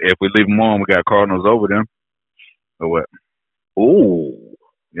if we leave them on, we got Cardinals over them. Or what? Ooh.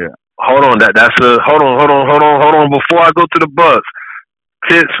 Yeah. Hold on. Hold on. Before I go to the Bucks.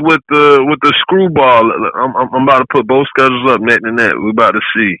 Tits with the screwball. I'm about to put both schedules up neck to neck. We're about to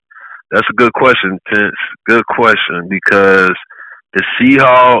see. That's a good question, Tits. Good question, because the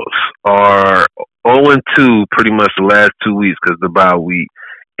Seahawks are 0-2 pretty much the last 2 weeks because of the bye week.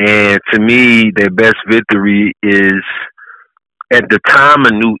 And to me, their best victory is at the time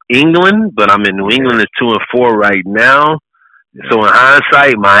of New England, but I'm in New England is 2-4 right now. So in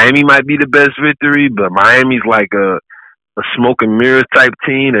hindsight, Miami might be the best victory, but Miami's like a smoke and mirrors type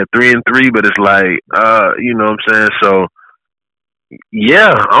team at 3-3, but it's like, you know what I'm saying? So,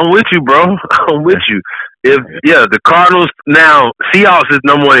 yeah, I'm with you, bro. I'm with you. The Cardinals now, Seahawks is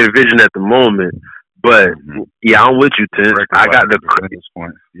number 1 in the division at the moment, but I'm with you, Tim. I got the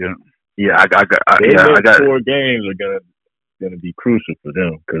point. I got 4 games are gonna be crucial for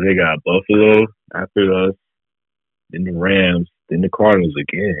them because they got Buffalo after us, then the Rams, then the Cardinals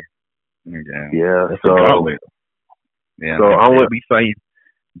again. Yeah, that's so. Yeah, so I'm with position.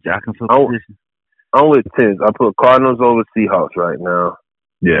 I'm with Tins. I put Cardinals over Seahawks right now.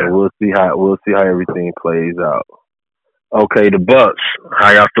 Yeah, and we'll see how everything plays out. Okay, the Bucks.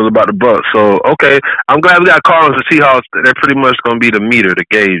 How y'all feel about the Bucks? So okay, I'm glad we got Cardinals and Seahawks. They're pretty much gonna be the meter, the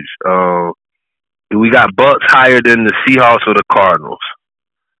gauge. Do we got Bucks higher than the Seahawks or the Cardinals?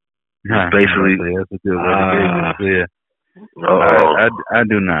 Basically, that's a good way. I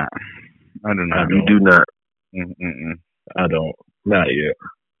do not. You do not. I don't. Not yet.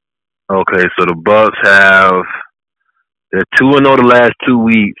 Okay, so the Bucks they're 2-0 the last 2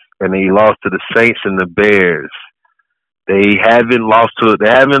 weeks, and they lost to the Saints and the Bears. They haven't lost to. They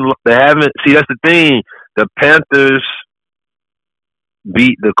haven't. See, that's the thing. The Panthers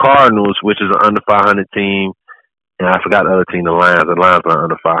beat the Cardinals, which is an under 500 team, and I forgot the other team, the Lions. The Lions are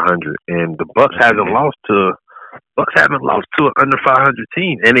under 500, and the Bucks haven't lost to an under 500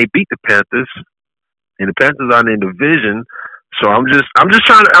 team, and they beat the Panthers. And the Panthers are in the division, so I'm just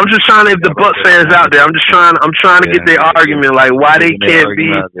trying. If the Bucks fans out there, I'm trying to get their argument, like why they can't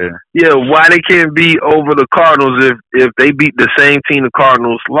be, why they can't be over the Cardinals if they beat the same team the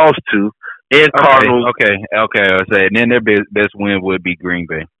Cardinals lost to, and Cardinals. Okay. I say, and then their best win would be Green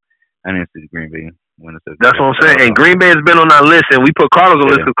Bay. I didn't see Green Bay win. That's what I'm saying. And Green Bay has been on our list, and we put Cardinals on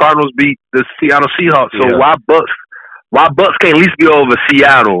the list because Cardinals beat the Seattle Seahawks. So why Bucks can't at least be over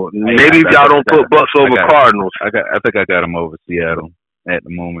Seattle? Maybe if y'all don't put Bucks over Cardinals. I think I got them over Seattle at the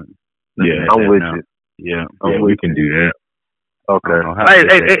moment. Yeah, I'm with you. Yeah, we can do that. Okay.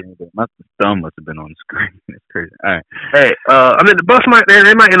 My thumb must have been on the screen. It's crazy. All right. Hey, I mean the Bucks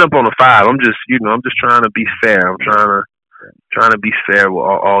they might end up on a 5. I'm just trying to be fair. I'm trying to be fair with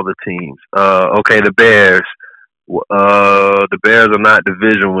all the teams. Okay, the Bears. The Bears are not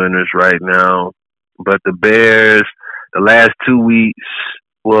division winners right now, but the Bears, the last 2 weeks,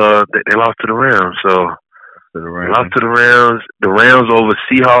 well, they lost to the Rams. So they lost to the Rams. The Rams over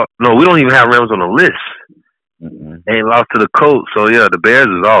Seahawks. No, we don't even have Rams on the list. Mm-mm. They ain't lost to the Colts. So yeah, the Bears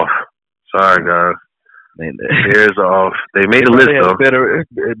is off. Sorry, guys. The Bears are off. They made the list though.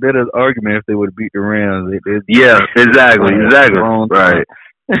 Better argument if they would have beat the Rams. Yeah, exactly. Right.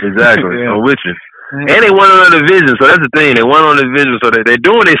 Exactly. Yeah. I'm with you. And they won on the division, so that's the thing. They won on the division, so they're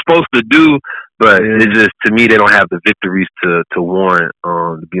doing what they're supposed to do. But it's just, to me, they don't have the victories to warrant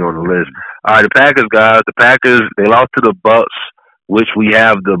to be on the list. All right, the Packers, guys. The Packers, they lost to the Bucks, which we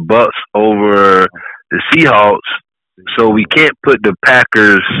have the Bucks over the Seahawks. So we can't put the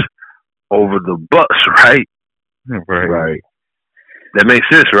Packers over the Bucks, right? Right. That makes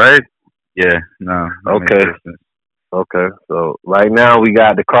sense, right? Yeah. No. Okay. So right now we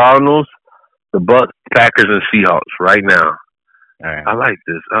got the Cardinals, the Bucks, Packers, and Seahawks right now. All right. I like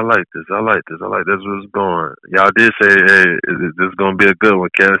this. That's where it's going. Y'all did say, hey, this is going to be a good one.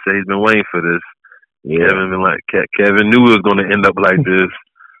 Kevin said he's been waiting for this. Yeah. Kevin knew it was going to end up like this.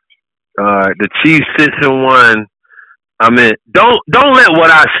 The Chiefs 6-1. I mean, don't let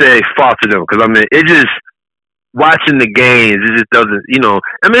what I say falter them, because I mean, it just watching the games, it just doesn't.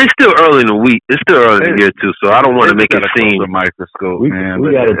 I mean, it's still early in the week. It's still early in the year too, so I don't want to make it seem. A microscope, man.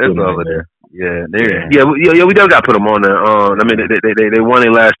 We got to put them over there. Yeah, we don't got to put them on there. I mean, they won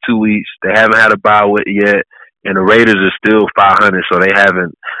their last 2 weeks. They haven't had a bye yet, and the Raiders are still 500, so they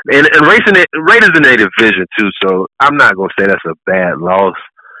haven't. And Raiders in their division too, so I'm not gonna say that's a bad loss.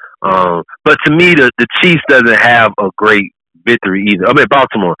 But to me, the Chiefs doesn't have a great victory either. I mean,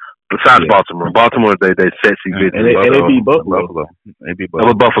 Baltimore. Besides Baltimore, they sexy victory. And they beat Buffalo. They beat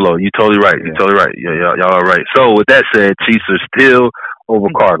Buffalo. Buffalo. You're totally right. Yeah. You're totally right. Yeah, y'all are right. So with that said, Chiefs are still over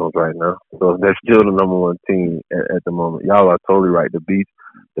Cardinals right now. So they're still the number one team at the moment. Y'all are totally right. The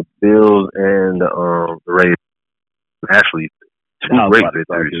Bills and the Raiders. Actually, two great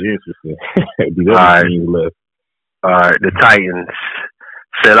victories. Interesting. All right, the Titans.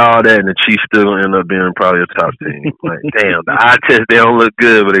 Said all that, and the Chiefs still gonna end up being probably a top team. Like, damn, the eye test, they don't look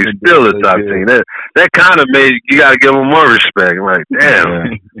good, but they still a top team. That kind of made you gotta give them more respect. Like,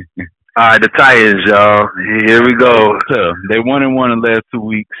 damn. All right, the Titans, y'all. Here we go. So, they won in the last 2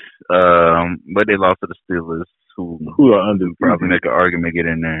 weeks, but they lost to the Steelers, who are under. Probably make an argument get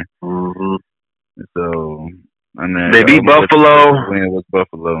in there. Mm-hmm. So, and then they beat Buffalo. Win was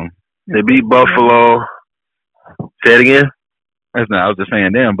Buffalo. They beat Buffalo. Say it again. I was just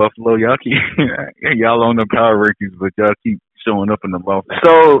saying, damn, Buffalo, y'all keep y'all on the power rankings, but y'all keep showing up in the loss.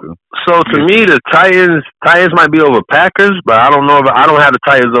 So to me, the Titans might be over Packers, but I don't know if I don't have the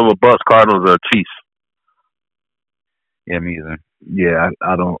Titans over Bucks, Cardinals, or Chiefs. Yeah, me either. Yeah,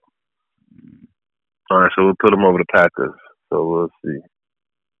 I don't. All right, so we'll put them over the Packers. So we'll see.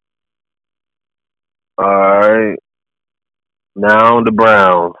 All right. Now the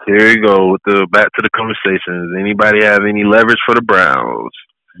Browns. Here you go with back to the conversations. Anybody have any leverage for the Browns?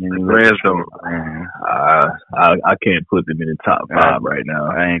 The Rams don't. I can't put them in the top 5 right now.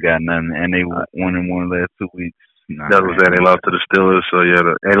 I ain't got nothing, and they won in the last 2 weeks. That's what I'm saying. They lost to the Steelers, so yeah,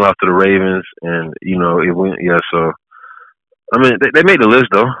 they lost to the Ravens, and it went. Yeah, so I mean, they made the list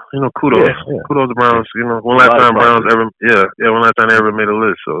though. Kudos, kudos to Browns. One last time Browns ever. One last time they ever made a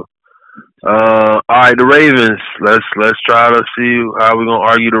list. So. All right, the Ravens. Let's try to see how we're gonna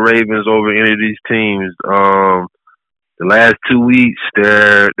argue the Ravens over any of these teams. The last 2 weeks,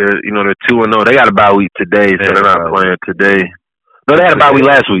 they're 2-0. They got a bye week today, so they're not playing today. No, they had a bye week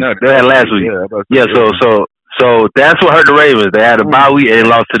last week. They had last week. Yeah, so that's what hurt the Ravens. They had a bye week and they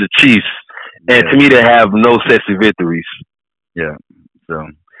lost to the Chiefs. And to me, they have no sexy victories. Yeah. So.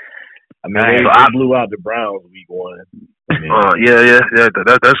 I mean, they blew out the Browns week 1.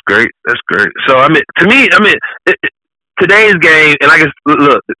 That's great. That's great. So I mean, to me, today's game, and I guess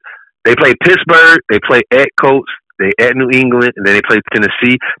look, they play Pittsburgh, they play at Colts, they at New England, and then they play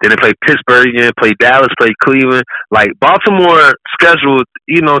Tennessee. Then they play Pittsburgh again, play Dallas, play Cleveland. Like Baltimore schedule,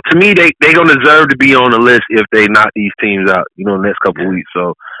 to me, they gonna deserve to be on the list if they knock these teams out, the next couple of weeks.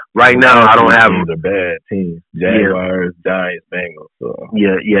 So. Right now, I don't have the bad teams. Jaguars, Giants, Bengals. So.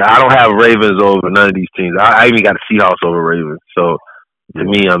 Yeah. I don't have Ravens over none of these teams. I even got the Seahawks over Ravens. So to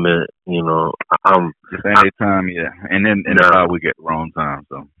me, I'm just any time, yeah. And then we get the wrong time.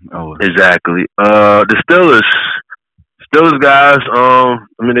 So exactly. The Steelers guys, I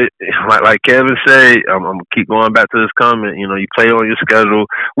mean, like Kevin said, I'm gonna keep going back to this comment. You know, you play on your schedule,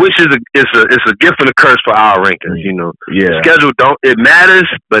 which is it's a gift and a curse for our rankings. You know, schedule it matters,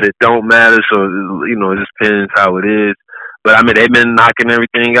 but it don't matter. So you know, it just depends how it is. But I mean, they've been knocking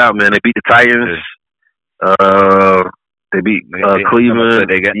everything out, man. They beat the Titans. They beat Cleveland.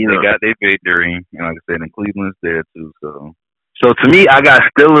 They got their victory. You know, like I said, and Cleveland's there too. So to me, I got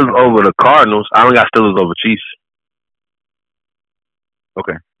Steelers over the Cardinals. I don't got Steelers over Chiefs.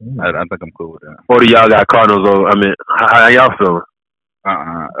 Okay, I think I'm cool with that. Or do y'all got Cardinals over? I mean, how y'all feeling?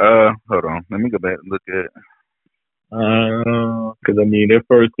 Hold on. Let me go back and look at. Because I mean, their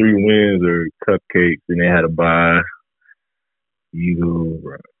first 3 wins are cupcakes, and they had a bye. I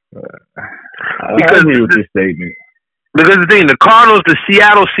agree with this statement. Because the thing, the Cardinals, the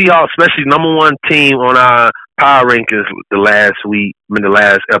Seattle Seahawks, especially #1 team on our power rankings the last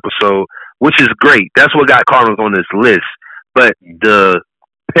episode, which is great. That's what got Cardinals on this list. But the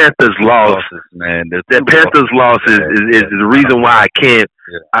Panthers loss, man. The Panthers loss is the reason why I can't.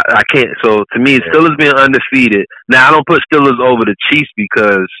 I can't. So to me, Steelers being undefeated. Now I don't put Steelers over the Chiefs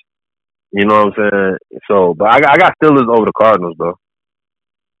because you know what I'm saying. So, but I got Steelers over the Cardinals, though.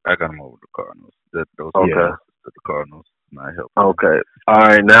 I got them over the Cardinals. Okay. The Cardinals not helping. Okay. All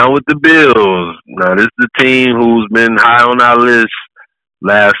right. Now with the Bills. Now this is the team who's been high on our list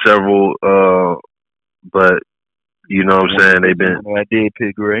last several. But you know what I'm saying. They've been. I did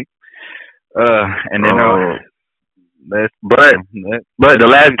pick great. And then but the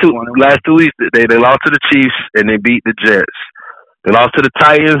last two weeks they lost to the Chiefs and they beat the Jets. They lost to the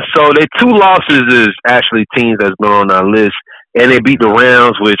Titans. So their 2 losses is actually teams that's been on our list. And they beat the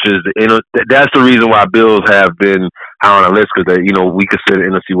Rams, which is, you know, that's the reason why Bills have been high on our list because we consider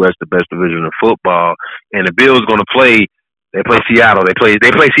NFC West the best division of football. And the Bills going to play Seattle. They play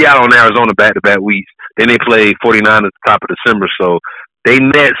Seattle and Arizona back-to-back weeks. Then they play 49 at the top of December. So they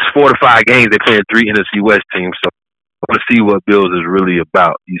nets 4 to 5 games. They playing 3 NFC West teams. So I want to see what Bills is really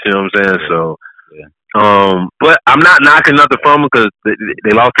about. You see what I'm saying? So, but I'm not knocking nothing from them because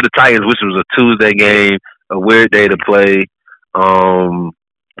they lost to the Titans, which was a Tuesday game, a weird day to play.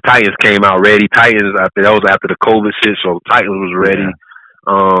 Titans came out ready. That was after the COVID shit, so Titans was ready.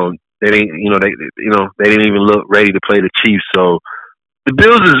 They didn't even look ready to play the Chiefs. So the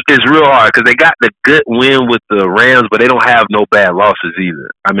Bills is real hard because they got the good win with the Rams, but they don't have no bad losses either.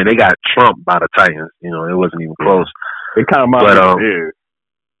 I mean, they got trumped by the Titans. You know, it wasn't even close. They kind of might be there.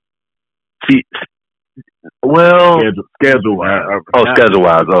 Schedule wise. Schedule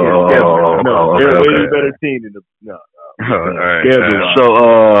wise. They're a way better team than the.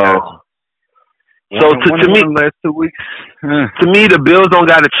 So to me, last 2 weeks. To me, the Bills don't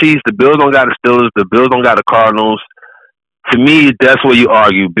got the Chiefs. The Bills don't got the Steelers. The Bills don't got the Cardinals. To me, that's where you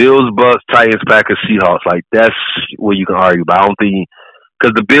argue. Bills, Bucks, Titans, Packers, Seahawks. Like that's where you can argue. But I don't think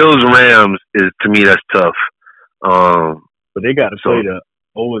because the Bills, Rams is to me that's tough. But they got to play the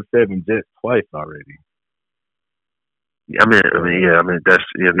 0-7 Jets twice already. I mean, that's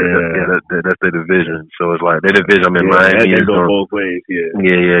their division. So it's like their division. I mean, Miami is going both ways. Yeah.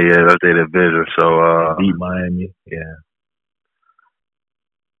 That's their division. So beat Miami. Yeah,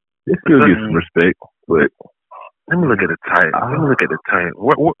 they still get some respect. But let me look at the Titans.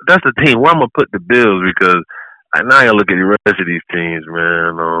 That's the team. Where I'm gonna put the Bills because now I gotta look at the rest of these teams,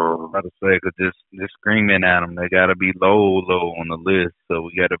 man. I was say because just screaming at them, they gotta be low on the list. So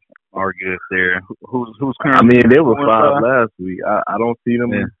we gotta argue if they're who's currently. I mean, they were 5 last week. I don't see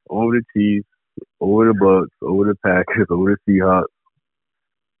them over the Chiefs, over the Bucks, over the Packers, over the Seahawks.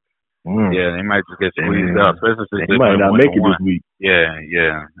 Yeah, they might just get squeezed out. Especially they might not make it this week. Yeah.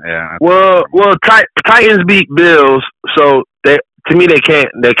 Well, Titans beat Bills, so to me they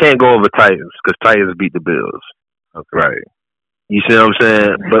can't go over Titans because Titans beat the Bills. Okay. Right. You see what I'm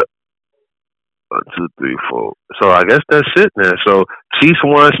saying? But 1, 2, 3, 4. So I guess that's it then. So Chiefs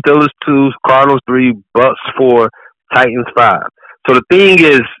 1, Steelers 2, Cardinals 3, Bucks 4, Titans 5. So the thing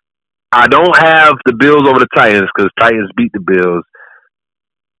is, I don't have the Bills over the Titans because Titans beat the Bills.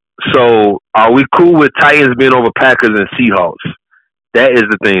 So are we cool with Titans being over Packers and Seahawks? That is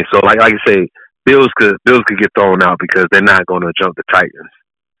the thing. So like I say, Bills could get thrown out because they're not going to jump the Titans.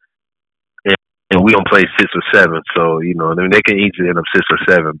 And we don't play 6 or 7, so you know they can easily end up 6 or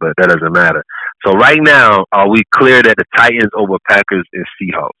 7, but that doesn't matter. So right now, are we clear that the Titans over Packers and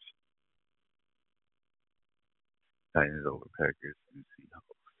Seahawks? Titans over Packers and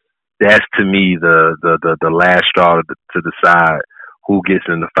Seahawks. That's to me the last straw to decide who gets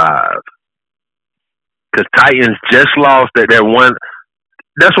in the 5. Because Titans just lost their one.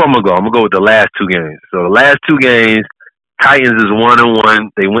 That's where I'm gonna go. I'm gonna go with the last 2 games. So the last 2 games, Titans is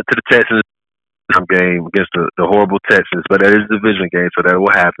 1-1. They went to the Texans. game against the horrible Texans, but that is a division game, so that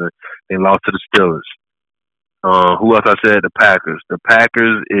will happen. They lost to the Steelers. Who else I said? The Packers. The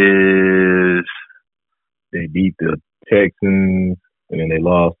Packers is they beat the Texans and then they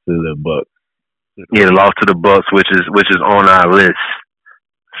lost to the Bucks. Yeah, they lost to the Bucks, which is on our list.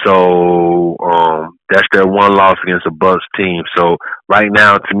 So that's their one loss against the Bucks team. So right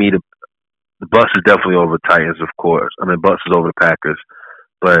now, to me, the Bucks is definitely over Titans, of course. I mean, Bucks is over the Packers.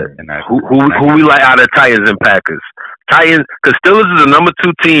 But who we like out of Titans and Packers? Titans, because Steelers is the number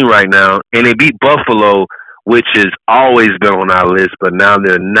 2 team right now, and they beat Buffalo, which has always been on our list, but now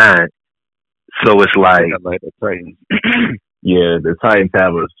they're not. So it's like the Titans. Yeah, the Titans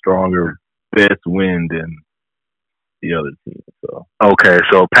have a stronger best win than the other team. So okay,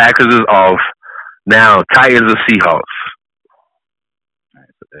 so Packers is off. Now Titans or Seahawks. All right,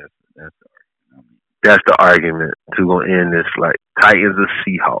 so that's the argument to go end this, like Titans or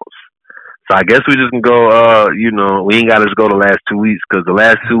Seahawks. So I guess we just can go. We ain't got to go the last 2 weeks because the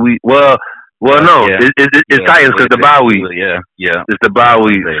last 2 weeks. Well, no, yeah. it's Titans because the bye week. Yeah. It's the bye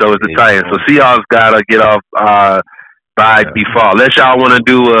week, so it's the Titans. So Seahawks gotta get off by default. Unless y'all want to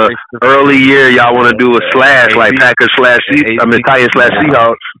do a early year, y'all want to do a slash like Packers Titans /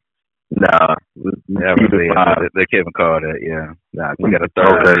 Seahawks. Nah, they can't call that. Yeah, nah, we got to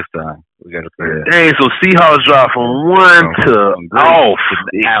start this time. We got to start. Dang, so Seahawks drop from 1 to off.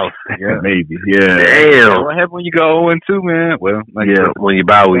 Yeah, maybe. Yeah. Damn. What happened when you go 0-2, man? Well, when you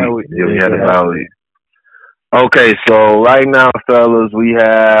bye week. Yeah, we had a bye week. Okay, so right now, fellas, we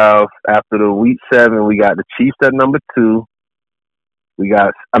have after the week 7, we got the Chiefs at number 2.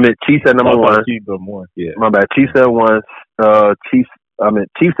 Chiefs at number 1. Chiefs at 1. Yeah. My bad. Chiefs at 1. Chiefs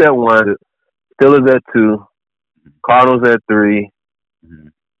at 1. Steelers at 2. Cardinals at 3. Mm-hmm.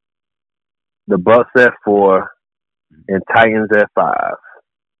 The Bucks at 4. And Titans at 5.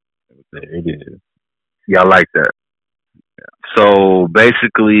 There it is. Y'all like that? Yeah. So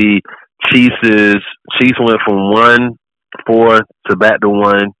basically, Chiefs went from 1-4 to back to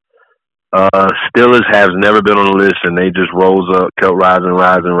 1. Steelers has never been on the list, and they just rose up, kept rising.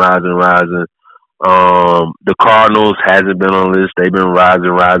 The Cardinals hasn't been on the list. They've been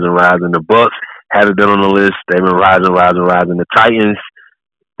rising. The Bucks haven't been on the list. They've been rising. The Titans,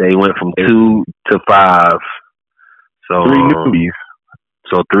 they went from 2 to 5. So 3 newbies.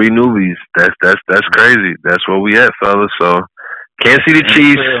 So 3 newbies. That's crazy. That's where we at, fellas. So Kansas City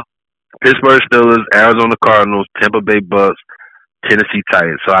Chiefs, Pittsburgh Steelers, Arizona Cardinals, Tampa Bay Bucks, Tennessee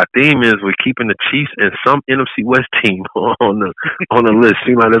Titans. So our theme is we're keeping the Chiefs and some NFC West team on the list.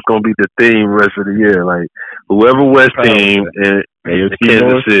 Seems like that's gonna be the theme the rest of the year. Like whoever West team and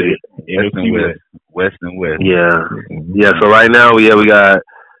Kansas City, West and West. Yeah. So right now, we got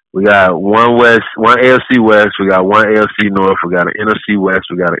one West, one AFC West. We got one AFC North. We got an NFC West.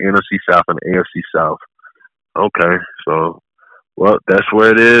 We got an NFC South and an AFC South. Okay, so. Well, that's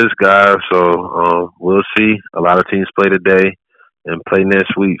where it is, guys. So we'll see. A lot of teams play today and play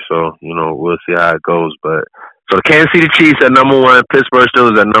next week. So, we'll see how it goes. But so the Kansas City Chiefs at number 1, Pittsburgh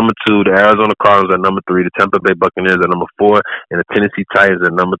Steelers at number 2, the Arizona Cardinals at number 3, the Tampa Bay Buccaneers at number 4, and the Tennessee Titans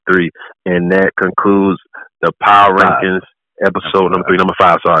at number 3. And that concludes the Power Rankings episode number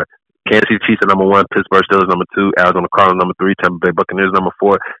 5, sorry. Kansas City Chiefs at number 1, Pittsburgh Steelers number 2, Arizona Cardinals number 3, Tampa Bay Buccaneers number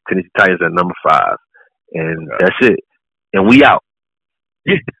 4, Tennessee Titans at number 5. And that's it. And we out.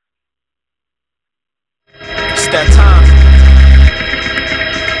 It's that time.